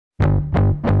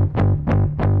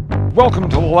Welcome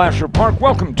to Lasher Park.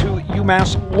 Welcome to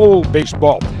UMass Lowell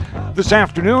baseball. This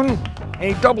afternoon,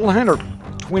 a doubleheader,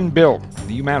 twin bill.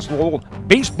 The UMass Lowell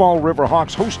baseball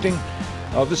Riverhawks hosting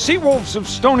the Seawolves of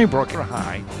Stony Brook.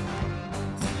 High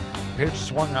pitch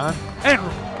swung on and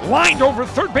lined over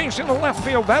third base into left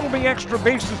field. That'll be extra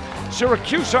bases.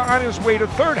 Syracuse on his way to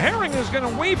third. Herring is going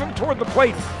to wave him toward the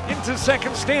plate. Into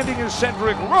second standing is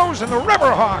Cedric Rose, and the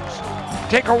Riverhawks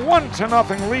take a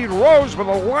 1-0 lead. Rose with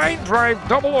a line drive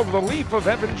double over the leap of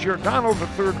Evan Giordano, the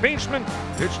third baseman.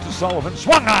 Pitch to Sullivan,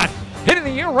 swung on, hit in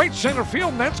the air, right center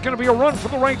field, and that's going to be a run for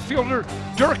the right fielder,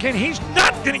 Dirk, and he's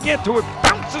not going to get to it.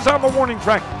 Bounces on the warning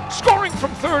track. Scoring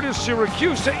from third is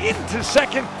Syracuse. Into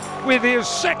second with his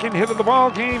second hit of the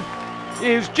ball game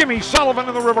is Jimmy Sullivan,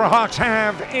 and the Riverhawks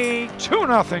have a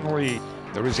 2-0 lead.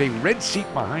 There is a red seat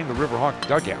behind the Riverhawk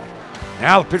dugout.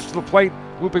 Now the pitch to the plate.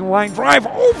 Looping line drive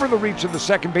over the reach of the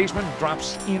second baseman.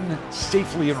 Drops in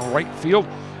safely in right field.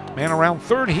 Man around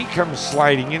third. He comes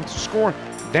sliding in to score.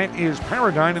 That is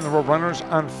Paradine, and the runners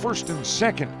on first and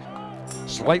second.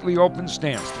 Slightly open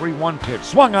stance. 3-1 pitch.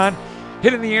 Swung on.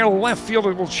 Hit in the air. Left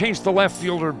fielder will chase the left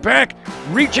fielder back.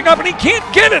 Reaching up, and he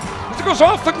can't get it. It goes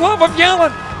off the glove of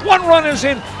Yellen. One run is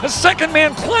in. A second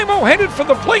man, Climo, headed for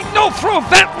the plate. No throw.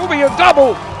 That will be a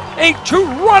double. A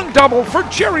 2-run double for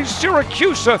Jerry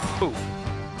Syracuse.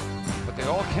 They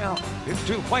all count. Pitch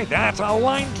to the plate. That's a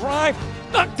line drive.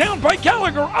 Knocked down by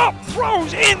Gallagher. Up.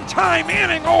 Throws in time.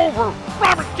 Inning over.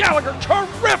 Robert Gallagher.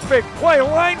 Terrific play.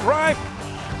 Line drive.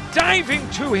 Diving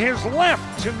to his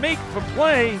left to make the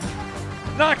play.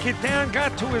 Knock it down.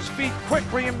 Got to his feet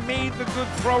quickly and made the good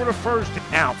throw to first.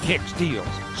 Now kick, steals.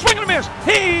 Swing and a miss.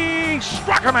 He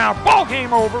struck him out. Ball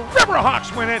game over.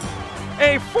 Riverhawks win it.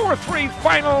 A 4-3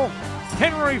 final.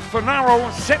 Henry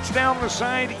Finaro sets down the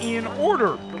side in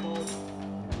order.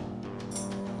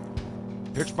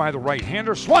 Pitched by the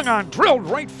right-hander, swung on, drilled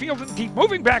right field and deep.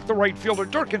 Moving back the right fielder,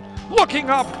 Durkin looking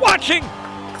up, watching.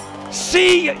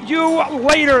 See you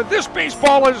later. This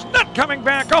baseball is not coming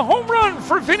back. A home run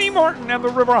for Vinnie Martin and the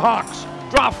Riverhawks.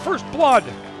 Draw first blood.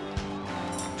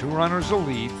 2 runners a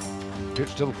lead.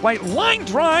 Pitch to the plate, line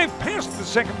drive past the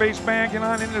second base bag and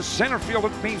on into center field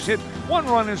at base hit. 1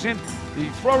 run is in. The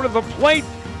throw to the plate,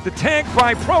 the tag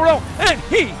by Proto, and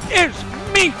he is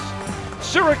meat.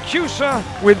 Syracuse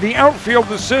with the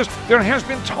outfield assist. There has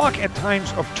been talk at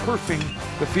times of turfing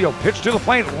the field. Pitch to the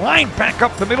plate, line back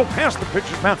up the middle, past the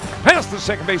pitcher's mound, past the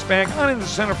second base bag, on into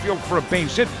center field for a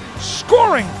base hit.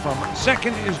 Scoring from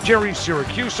second is Jerry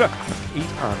Syracuse, 8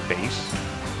 on base.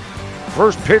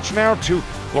 First pitch now to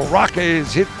LaRocca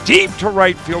is hit deep to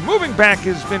right field. Moving back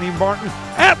is Vinnie Martin.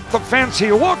 At the fence,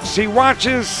 he looks, he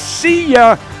watches, see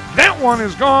ya. That one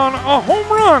is gone, a home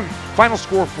run. Final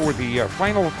score for the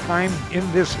final time in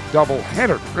this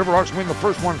doubleheader. Riverhawks win the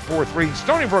first one 4-3.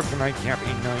 Stony Brook tonight cap a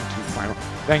 9-2 final.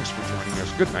 Thanks for joining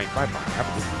us. Good night. Bye-bye. Have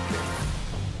a good weekend.